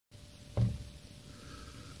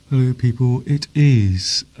Hello people, it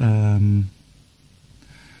is the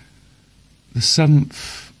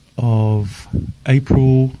 7th of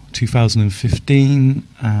April 2015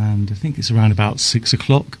 and I think it's around about 6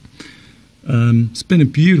 o'clock. It's been a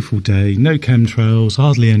beautiful day, no chemtrails,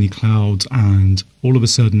 hardly any clouds, and all of a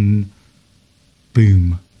sudden,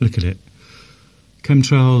 boom, look at it.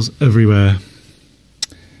 Chemtrails everywhere.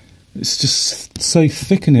 It's just so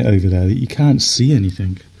thick in it over there that you can't see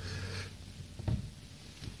anything.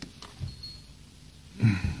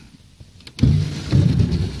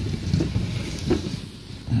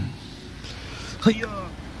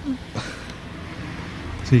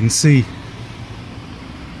 So you can see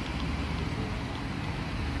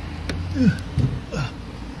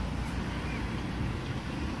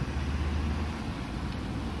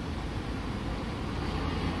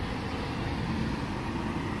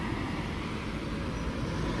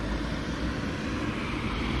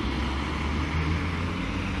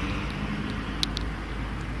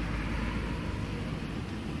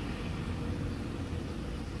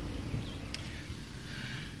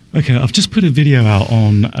okay, I've just put a video out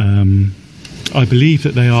on, I believe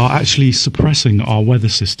that they are actually suppressing our weather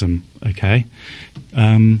system, okay?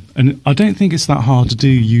 And I don't think it's that hard to do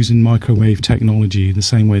using microwave technology, the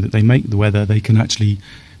same way that they make the weather, they can actually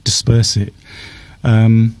disperse it.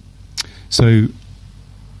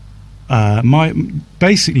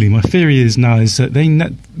 Basically my theory is now is that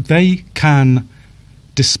they can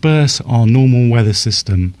disperse our normal weather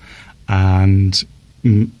system and,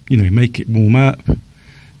 you know, make it warm up,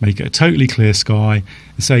 make it a totally clear sky,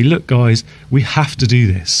 and say, look guys, we have to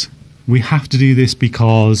do this. We have to do this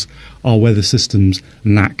because our weather system's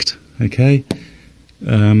knacked, okay?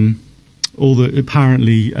 Apparently,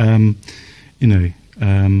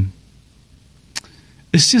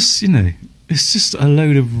 it's just, it's just a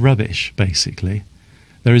load of rubbish, basically.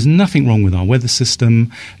 There is nothing wrong with our weather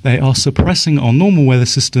system. They are suppressing our normal weather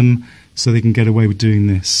system so they can get away with doing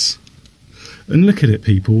this. And look at it,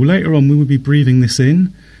 people. Later on, we will be breathing this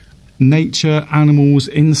in. Nature, animals,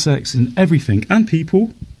 insects, and everything, and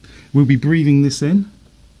people will be breathing this in.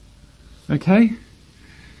 Okay?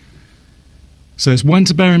 So it's one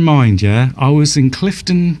to bear in mind, yeah? I was in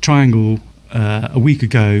Clifton Triangle a week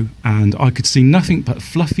ago, and I could see nothing but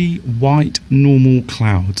fluffy, white, normal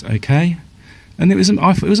clouds, okay? And it was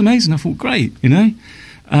amazing. I thought, great, you know?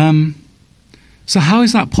 So how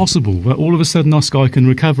is that possible, that all of a sudden our sky can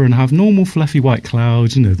recover and have normal fluffy white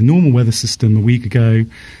clouds, you know, the normal weather system a week ago,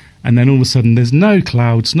 and then all of a sudden there's no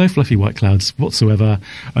clouds, no fluffy white clouds whatsoever,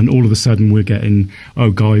 and all of a sudden we're getting,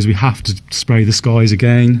 oh guys, we have to spray the skies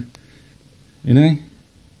again, you know?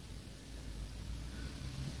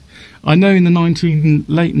 I know in the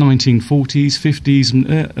late 1940s, 50s and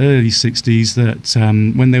early 60s that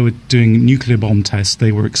when they were doing nuclear bomb tests,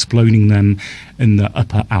 they were exploding them in the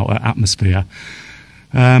outer atmosphere.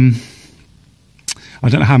 I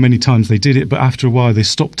don't know how many times they did it, but after a while they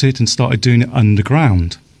stopped it and started doing it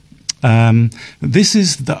underground. This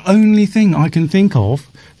is the only thing I can think of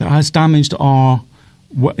that has damaged our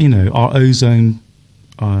ozone,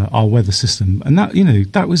 our weather system, and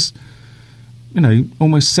that was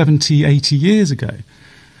almost 70, 80 years ago.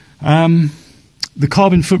 The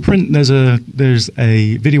carbon footprint, there's a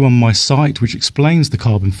video on my site which explains the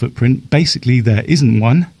carbon footprint. Basically, there isn't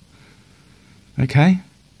one. Okay.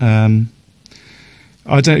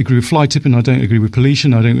 I don't agree with fly tipping, I don't agree with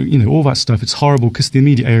pollution, I don't, all that stuff. It's horrible because the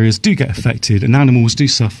immediate areas do get affected and animals do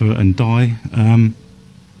suffer and die.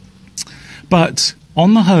 But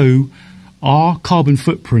on the whole, our carbon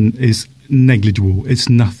footprint is negligible. It's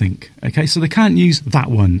nothing. Okay, so they can't use that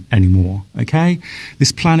one anymore. Okay,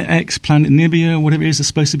 this Planet X, Planet Nibia, whatever it is, that's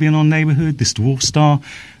supposed to be in our neighbourhood, this dwarf star.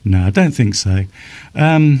 No, I don't think so.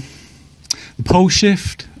 The pole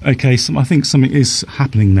shift. Okay, so I think something is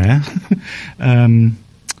happening there.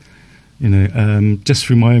 Just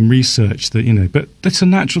through my own research, but that's a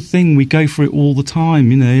natural thing. We go through it all the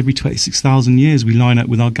time. Every 26,000 years, we line up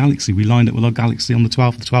with our galaxy. We lined up with our galaxy on the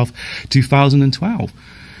 12th of the 12th, 2012.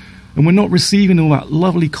 And we're not receiving all that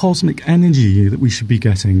lovely cosmic energy that we should be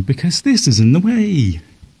getting because this is in the way,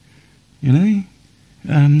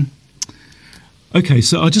 Okay,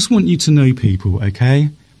 so I just want you to know, people, okay?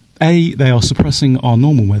 A, they are suppressing our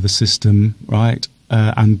normal weather system, right?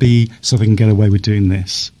 And B, so they can get away with doing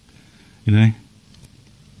this, You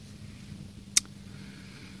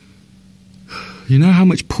know how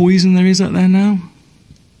much poison there is out there now?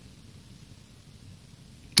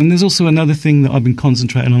 And there's also another thing that I've been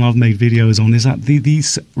concentrating on, I've made videos on, is that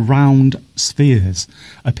these round spheres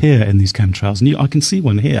appear in these chemtrails. And I can see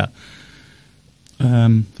one here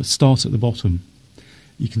that starts at the bottom.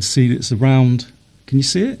 You can see that it's a round, can you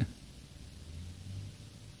see it?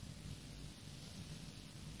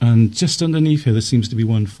 and just underneath here there seems to be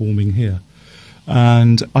one forming here.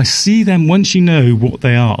 And I see them, once you know what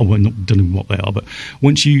they are, well, not don't know what they are, but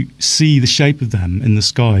once you see the shape of them in the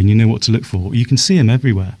sky and you know what to look for, you can see them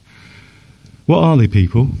everywhere. What are they,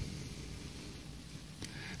 people?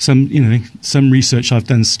 Some research I've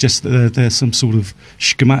done suggests that they're some sort of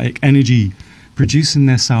schematic energy producing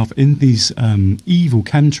themselves in these evil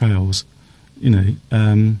chemtrails. I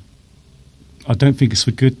don't think it's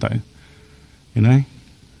for good, though.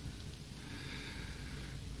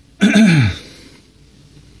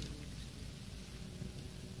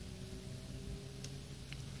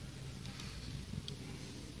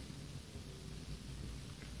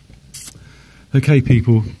 Okay,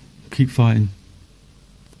 people, keep fighting.